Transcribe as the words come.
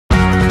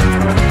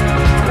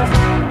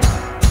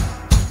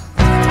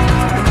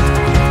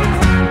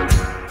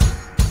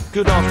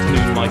Good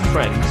afternoon, my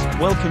friends.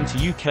 Welcome to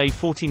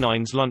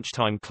UK49s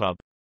Lunchtime Club.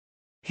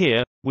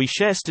 Here, we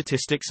share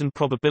statistics and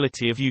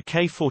probability of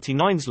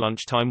UK49s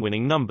lunchtime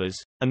winning numbers,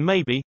 and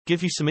maybe,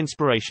 give you some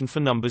inspiration for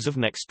numbers of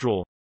next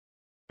draw.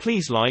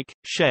 Please like,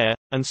 share,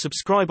 and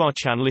subscribe our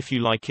channel if you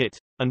like it,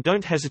 and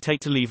don't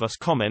hesitate to leave us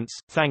comments,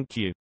 thank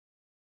you.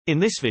 In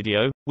this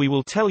video, we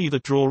will tell you the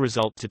draw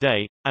result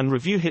today, and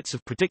review hits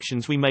of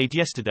predictions we made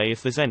yesterday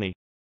if there's any.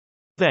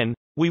 Then,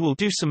 we will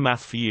do some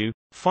math for you,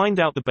 find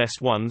out the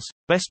best ones,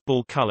 best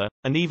ball color,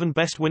 and even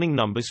best winning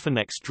numbers for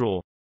next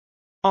draw.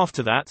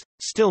 After that,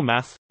 still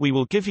math, we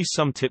will give you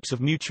some tips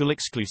of mutual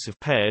exclusive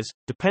pairs,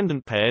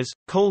 dependent pairs,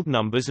 cold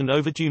numbers and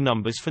overdue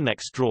numbers for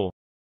next draw.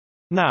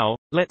 Now,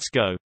 let's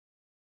go.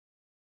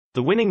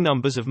 The winning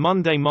numbers of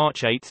Monday,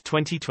 March 8,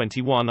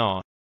 2021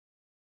 are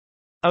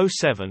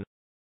 07,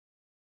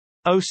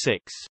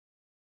 06,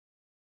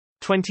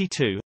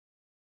 22,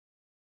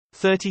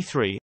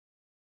 33,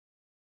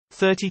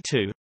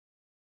 32,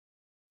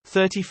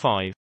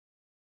 35,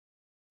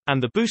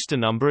 and the booster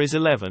number is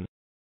 11.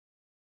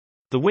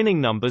 The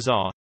winning numbers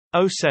are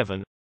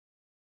 07,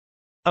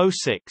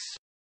 06,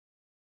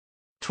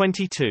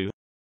 22,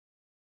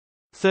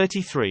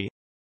 33,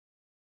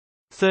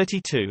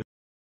 32,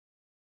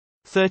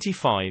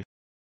 35,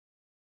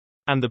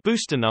 and the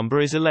booster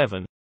number is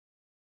 11.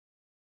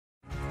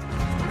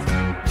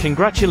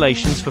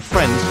 Congratulations for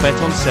friends bet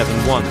on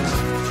 7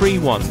 ones, 3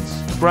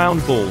 ones, brown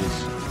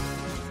balls.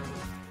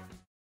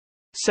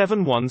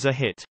 7 ones a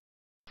hit.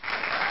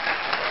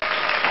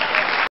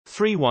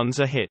 3 ones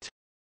a hit.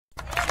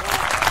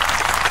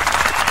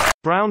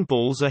 Brown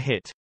balls a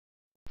hit.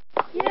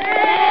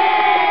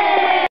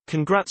 Yay!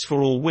 Congrats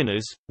for all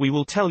winners. We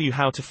will tell you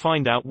how to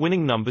find out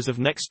winning numbers of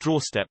next draw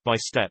step by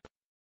step.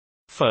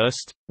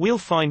 First, we'll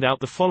find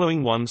out the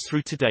following ones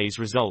through today's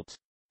result.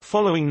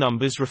 Following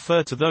numbers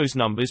refer to those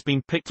numbers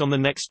being picked on the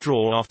next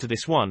draw after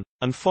this one,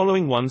 and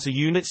following ones are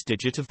units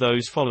digit of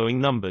those following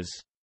numbers.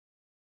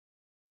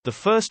 The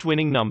first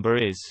winning number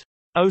is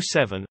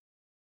 07.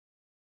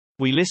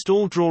 We list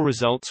all draw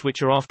results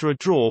which are after a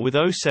draw with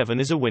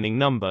 07 as a winning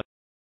number.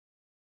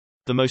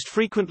 The most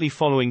frequently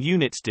following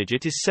units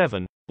digit is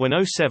 7, when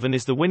 07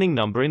 is the winning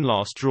number in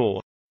last draw.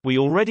 We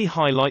already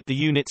highlight the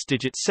units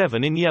digit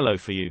 7 in yellow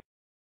for you.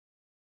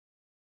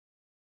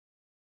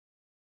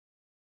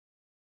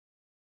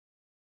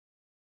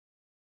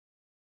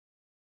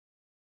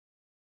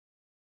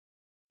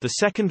 The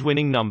second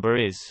winning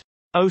number is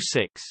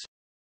 06.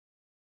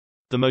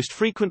 The most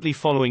frequently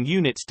following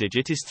units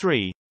digit is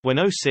 3, when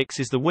 06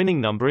 is the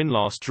winning number in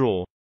last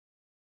draw.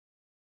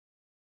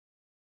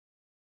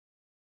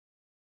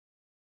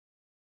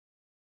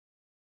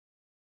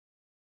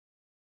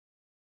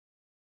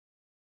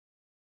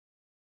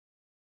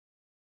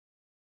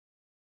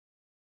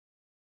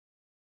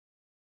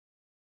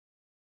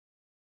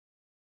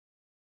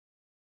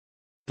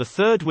 The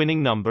third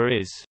winning number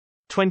is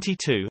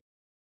 22.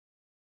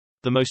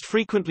 The most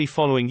frequently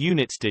following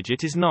units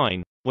digit is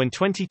 9, when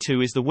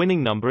 22 is the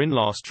winning number in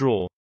last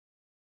draw.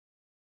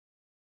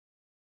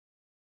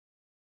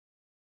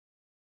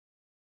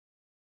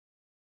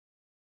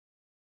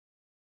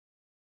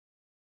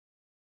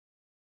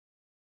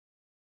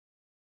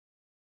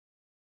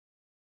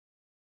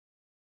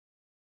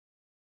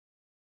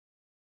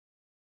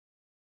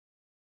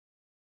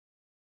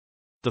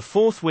 The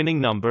fourth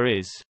winning number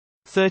is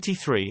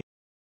 33.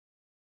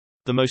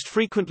 The most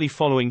frequently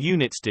following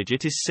units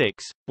digit is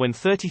 6, when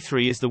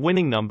 33 is the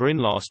winning number in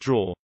last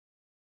draw.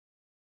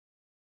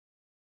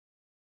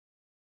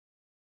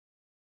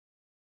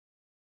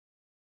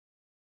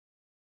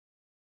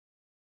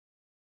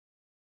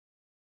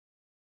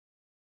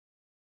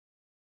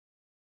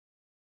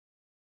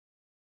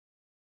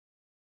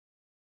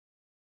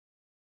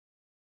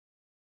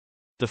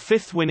 The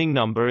fifth winning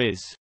number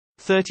is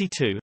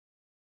 32.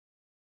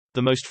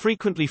 The most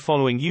frequently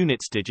following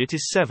units digit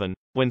is 7,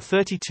 when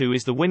 32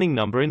 is the winning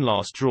number in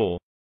last draw.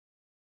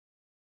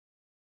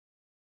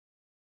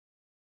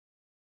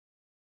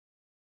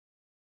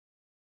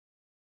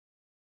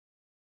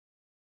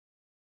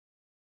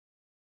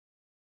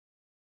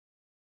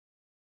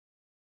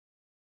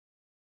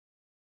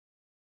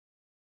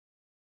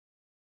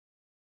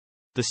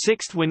 The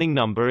sixth winning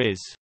number is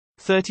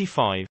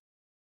 35.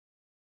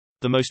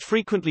 The most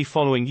frequently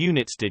following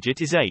units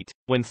digit is 8,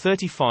 when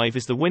 35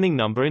 is the winning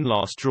number in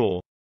last draw.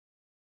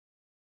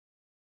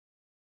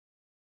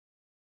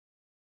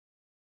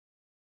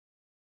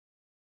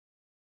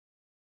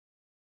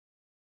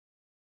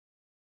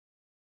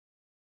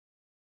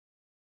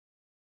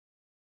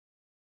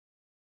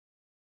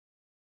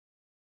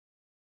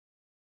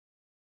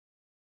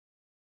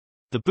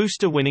 The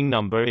booster winning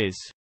number is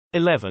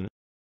 11.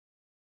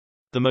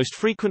 The most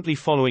frequently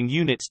following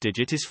units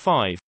digit is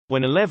 5,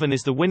 when 11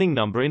 is the winning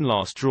number in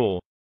last draw.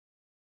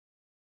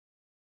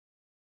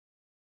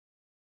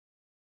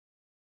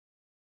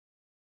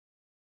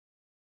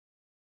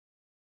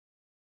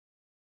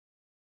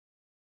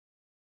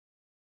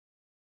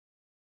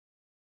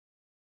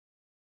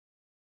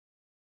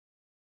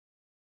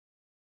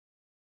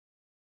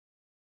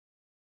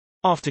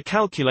 After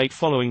calculate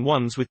following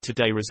ones with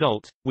today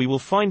result, we will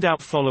find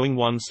out following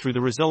ones through the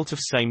result of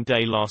same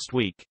day last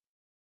week.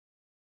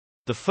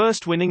 The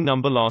first winning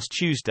number last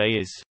Tuesday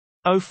is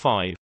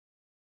 05.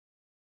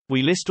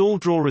 We list all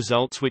draw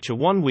results which are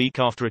 1 week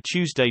after a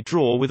Tuesday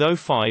draw with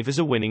 05 as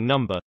a winning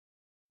number.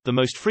 The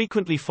most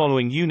frequently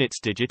following units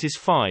digit is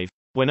 5,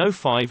 when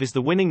 05 is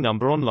the winning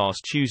number on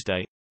last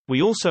Tuesday.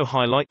 We also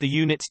highlight the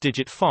units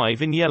digit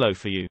 5 in yellow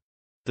for you.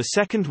 The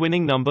second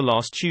winning number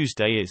last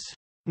Tuesday is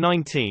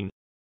 19.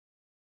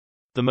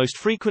 The most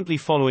frequently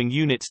following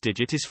units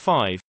digit is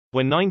 5,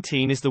 when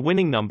 19 is the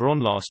winning number on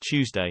last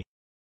Tuesday.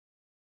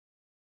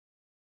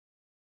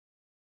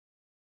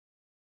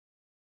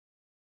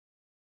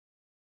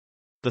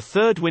 The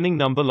third winning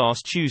number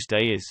last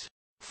Tuesday is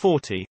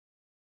 40.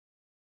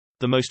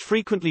 The most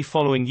frequently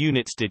following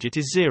units digit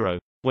is 0,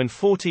 when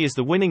 40 is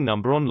the winning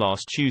number on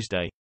last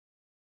Tuesday.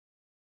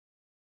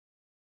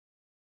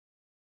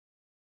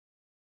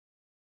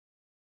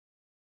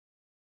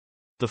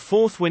 The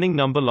fourth winning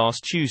number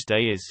last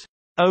Tuesday is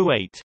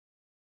 08.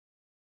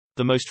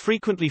 The most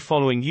frequently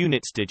following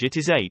units digit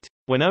is 8,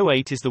 when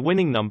 08 is the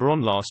winning number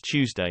on last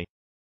Tuesday.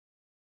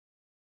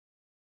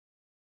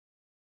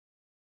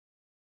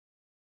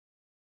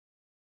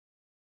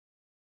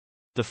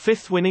 The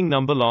fifth winning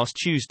number last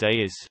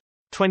Tuesday is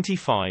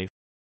 25.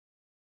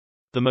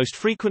 The most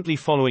frequently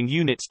following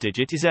units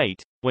digit is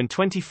 8, when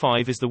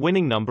 25 is the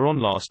winning number on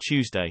last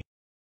Tuesday.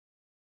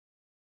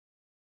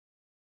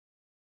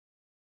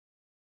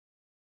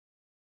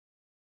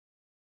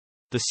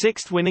 The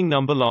sixth winning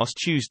number last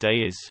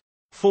Tuesday is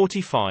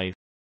 45.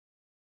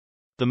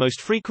 The most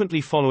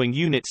frequently following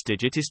units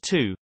digit is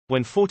 2,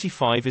 when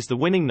 45 is the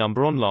winning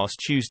number on last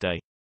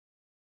Tuesday.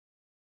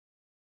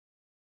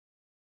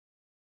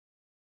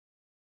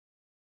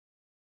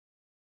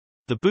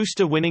 The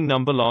booster winning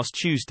number last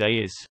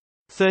Tuesday is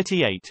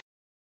 38.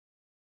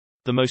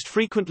 The most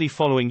frequently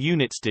following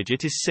units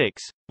digit is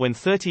 6, when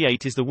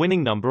 38 is the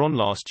winning number on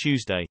last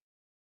Tuesday.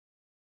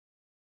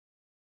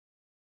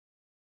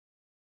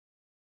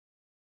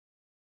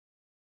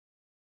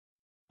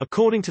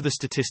 According to the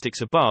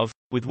statistics above,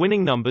 with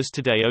winning numbers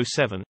today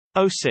 07,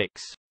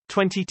 06,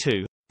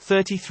 22,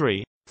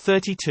 33,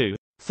 32,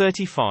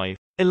 35,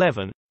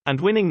 11,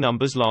 and winning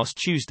numbers last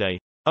Tuesday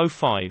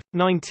 05,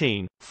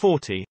 19,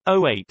 40,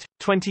 08,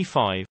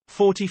 25,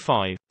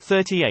 45,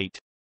 38.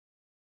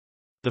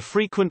 The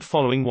frequent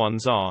following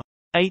ones are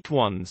 8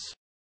 ones,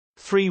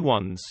 3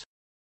 ones,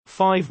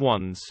 5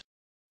 ones,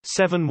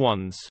 7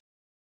 ones.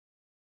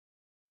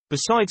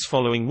 Besides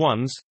following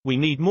ones, we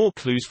need more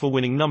clues for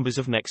winning numbers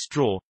of next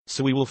draw,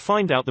 so we will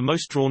find out the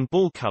most drawn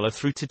ball color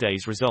through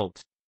today's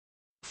result.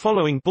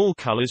 Following ball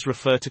colors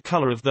refer to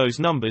color of those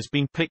numbers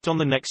being picked on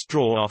the next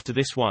draw after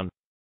this one.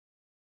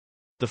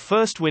 The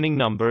first winning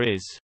number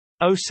is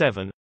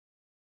 07.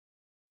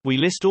 We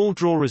list all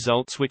draw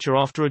results which are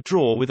after a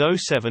draw with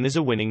 07 as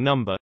a winning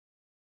number.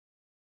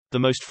 The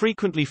most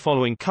frequently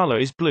following color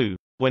is blue,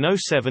 when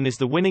 07 is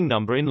the winning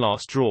number in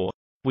last draw.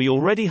 We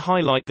already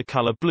highlight the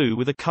color blue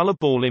with a color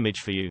ball image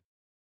for you.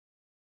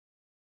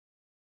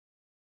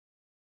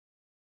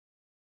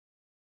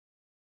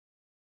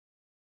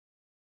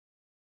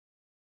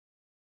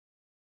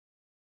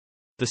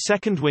 The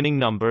second winning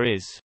number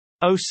is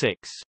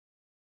 06.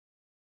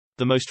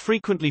 The most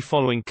frequently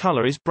following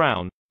color is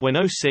brown, when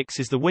 06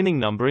 is the winning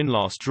number in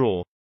last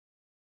draw.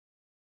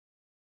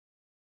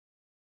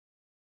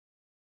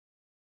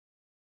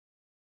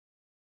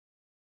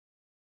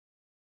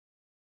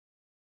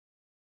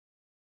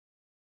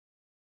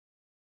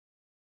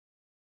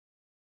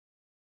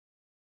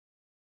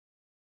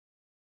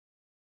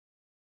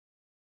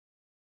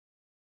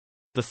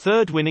 The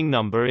third winning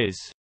number is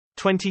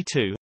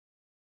 22.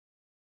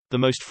 The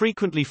most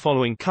frequently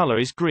following color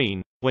is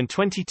green, when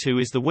 22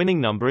 is the winning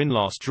number in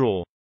last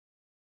draw.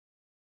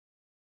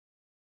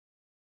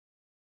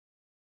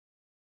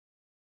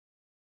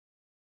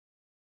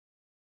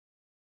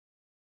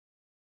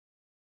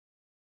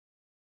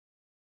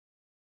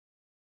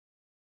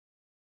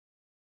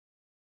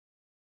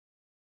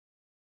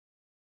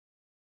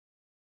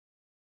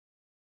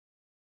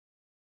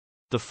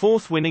 The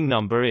fourth winning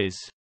number is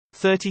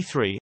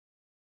 33.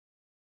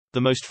 The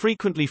most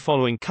frequently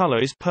following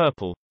color is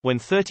purple, when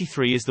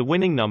 33 is the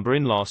winning number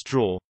in last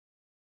draw.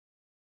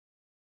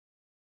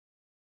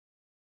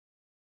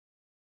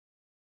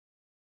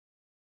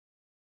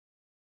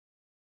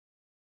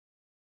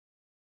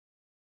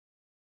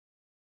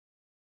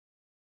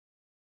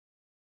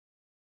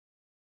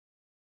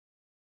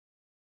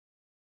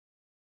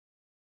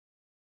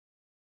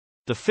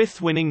 The fifth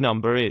winning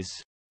number is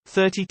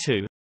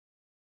 32.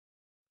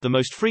 The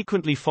most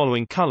frequently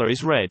following color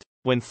is red,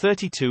 when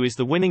 32 is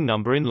the winning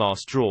number in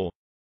last draw.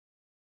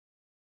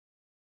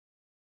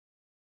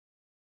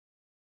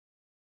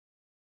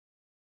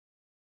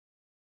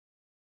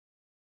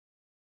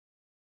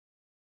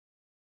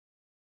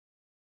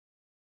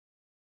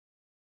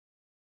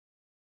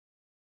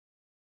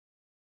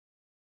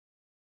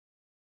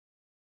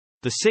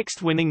 The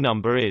sixth winning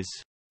number is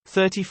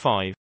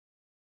 35.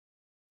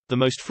 The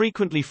most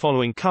frequently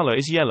following color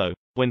is yellow,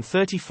 when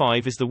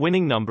 35 is the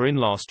winning number in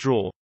last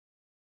draw.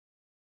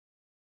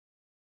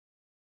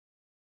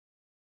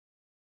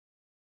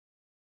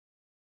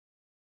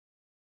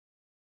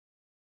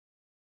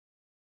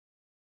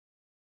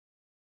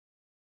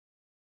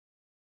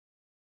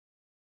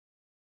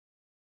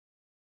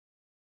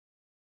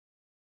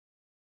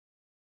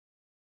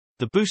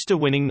 The booster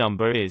winning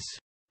number is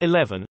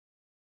 11.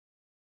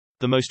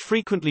 The most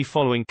frequently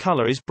following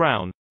color is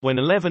brown, when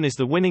 11 is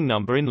the winning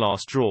number in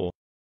last draw.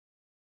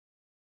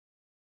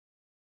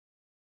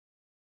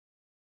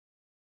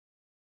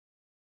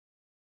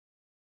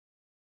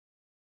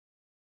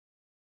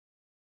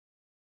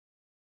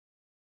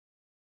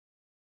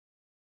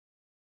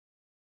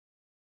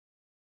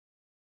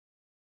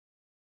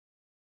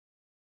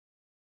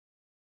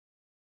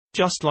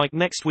 Just like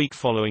next week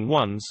following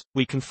ones,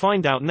 we can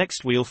find out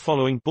next wheel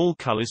following ball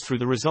colors through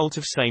the result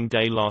of same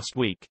day last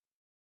week.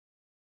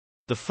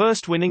 The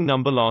first winning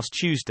number last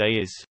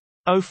Tuesday is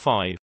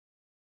 05.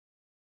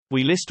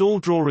 We list all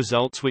draw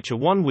results which are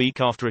 1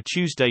 week after a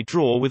Tuesday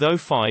draw with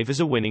 05 as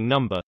a winning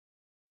number.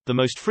 The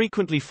most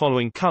frequently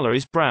following color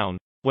is brown,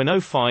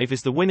 when 05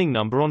 is the winning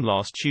number on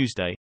last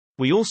Tuesday.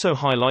 We also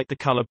highlight the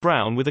color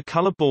brown with a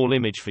color ball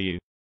image for you.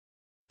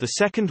 The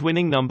second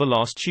winning number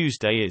last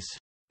Tuesday is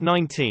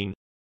 19.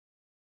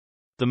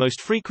 The most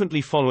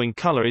frequently following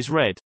color is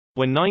red,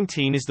 when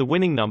 19 is the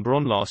winning number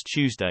on last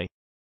Tuesday.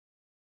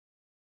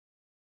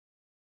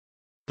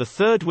 The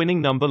third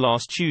winning number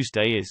last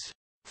Tuesday is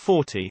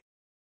 40.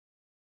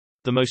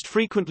 The most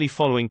frequently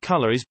following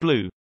color is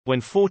blue,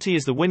 when 40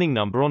 is the winning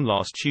number on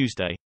last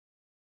Tuesday.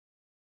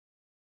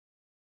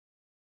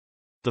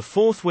 The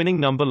fourth winning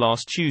number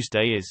last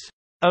Tuesday is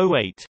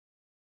 08.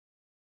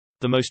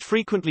 The most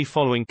frequently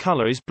following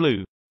color is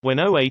blue, when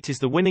 08 is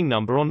the winning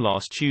number on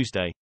last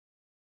Tuesday.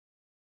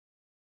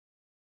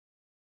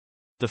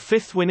 The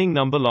fifth winning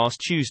number last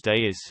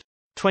Tuesday is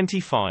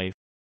 25.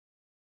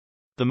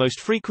 The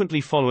most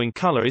frequently following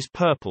color is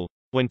purple,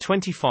 when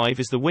 25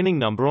 is the winning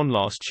number on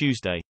last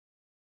Tuesday.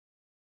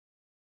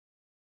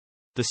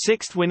 The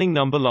sixth winning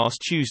number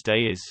last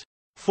Tuesday is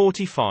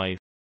 45.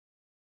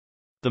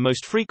 The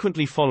most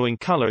frequently following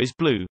color is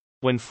blue,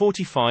 when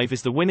 45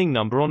 is the winning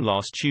number on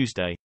last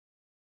Tuesday.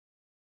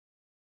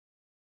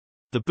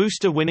 The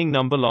booster winning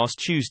number last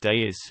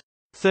Tuesday is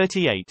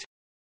 38.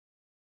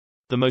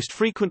 The most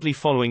frequently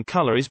following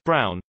color is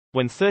brown,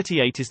 when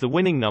 38 is the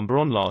winning number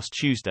on last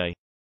Tuesday.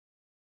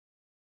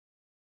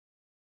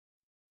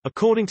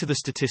 According to the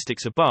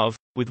statistics above,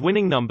 with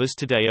winning numbers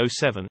today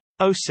 07,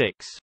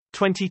 06,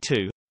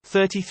 22,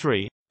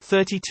 33,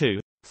 32,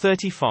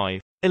 35,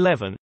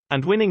 11,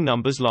 and winning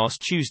numbers last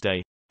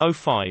Tuesday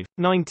 05,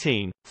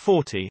 19,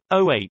 40,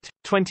 08,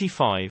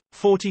 25,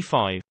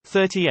 45,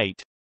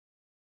 38.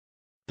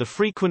 The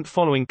frequent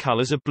following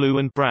colors are blue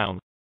and brown.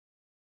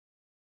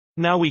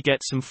 Now we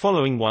get some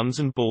following ones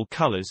and ball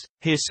colors.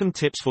 Here's some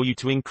tips for you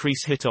to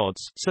increase hit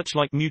odds, such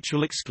like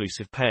mutual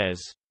exclusive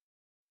pairs.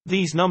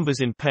 These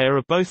numbers in pair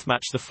are both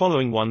match the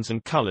following ones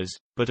and colors,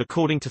 but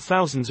according to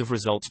thousands of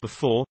results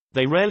before,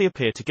 they rarely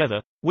appear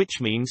together,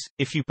 which means,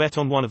 if you bet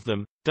on one of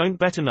them, don't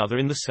bet another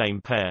in the same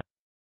pair.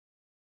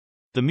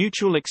 The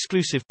mutual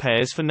exclusive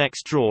pairs for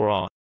next draw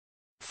are: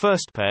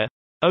 first pair,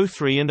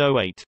 03 and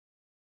 08.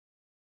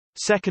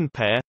 Second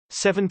pair,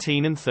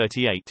 17 and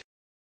 38.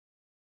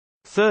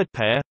 Third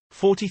pair,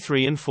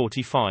 43 and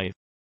 45.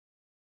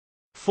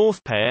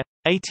 Fourth pair,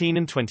 18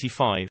 and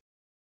 25.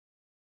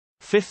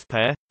 Fifth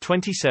pair,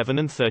 27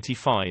 and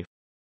 35.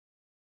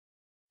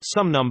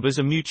 Some numbers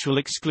are mutual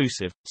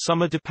exclusive,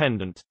 some are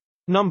dependent.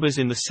 Numbers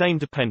in the same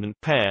dependent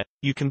pair,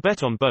 you can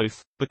bet on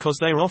both, because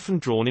they are often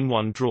drawn in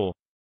one draw.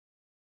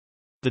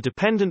 The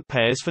dependent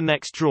pairs for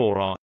next draw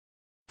are: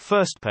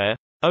 first pair,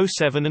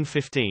 07 and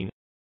 15.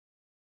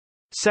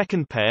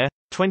 Second pair,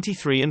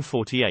 23 and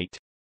 48.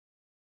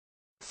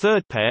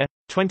 Third pair,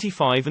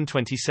 25 and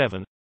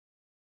 27.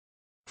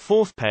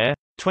 Fourth pair,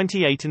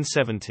 28 and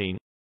 17.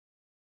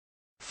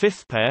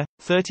 Fifth pair,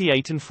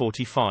 38 and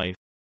 45.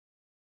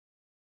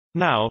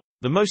 Now,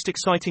 the most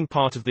exciting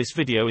part of this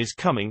video is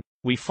coming.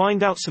 We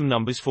find out some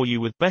numbers for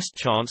you with best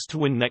chance to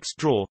win next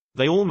draw.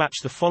 They all match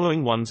the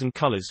following ones and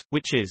colors,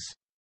 which is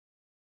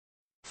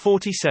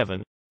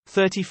 47,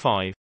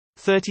 35,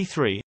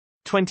 33,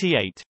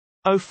 28,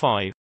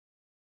 05.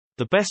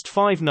 The best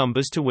 5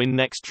 numbers to win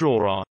next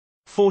draw are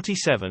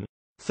 47,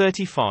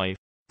 35,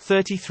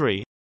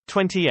 33,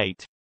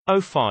 28,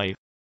 05.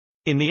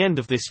 In the end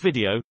of this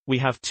video, we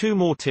have 2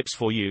 more tips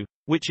for you,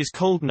 which is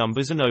cold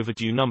numbers and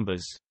overdue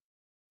numbers.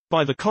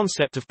 By the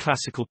concept of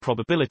classical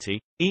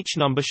probability, each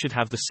number should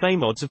have the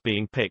same odds of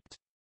being picked.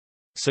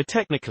 So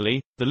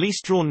technically, the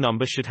least drawn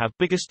number should have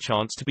biggest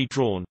chance to be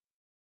drawn.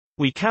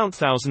 We count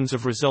thousands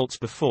of results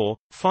before,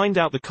 find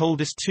out the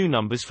coldest 2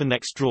 numbers for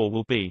next draw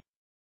will be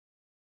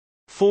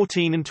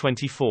 14 and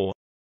 24.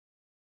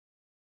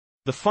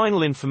 The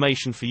final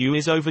information for you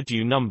is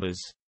overdue numbers.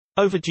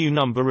 Overdue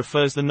number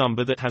refers the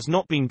number that has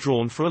not been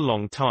drawn for a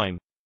long time.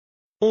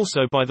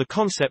 Also, by the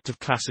concept of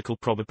classical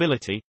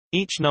probability,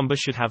 each number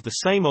should have the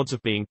same odds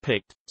of being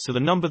picked, so the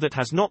number that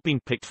has not been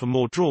picked for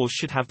more draws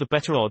should have the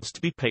better odds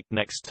to be picked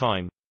next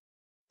time.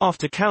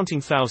 After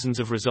counting thousands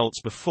of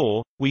results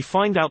before, we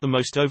find out the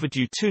most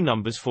overdue two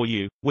numbers for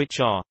you, which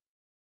are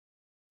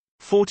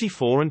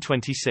 44 and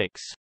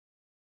 26.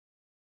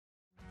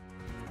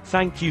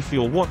 Thank you for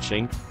your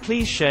watching.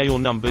 Please share your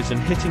numbers and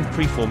hitting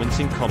performance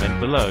in comment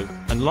below,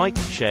 and like,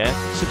 share,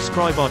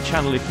 subscribe our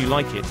channel if you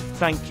like it.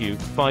 Thank you,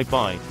 bye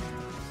bye.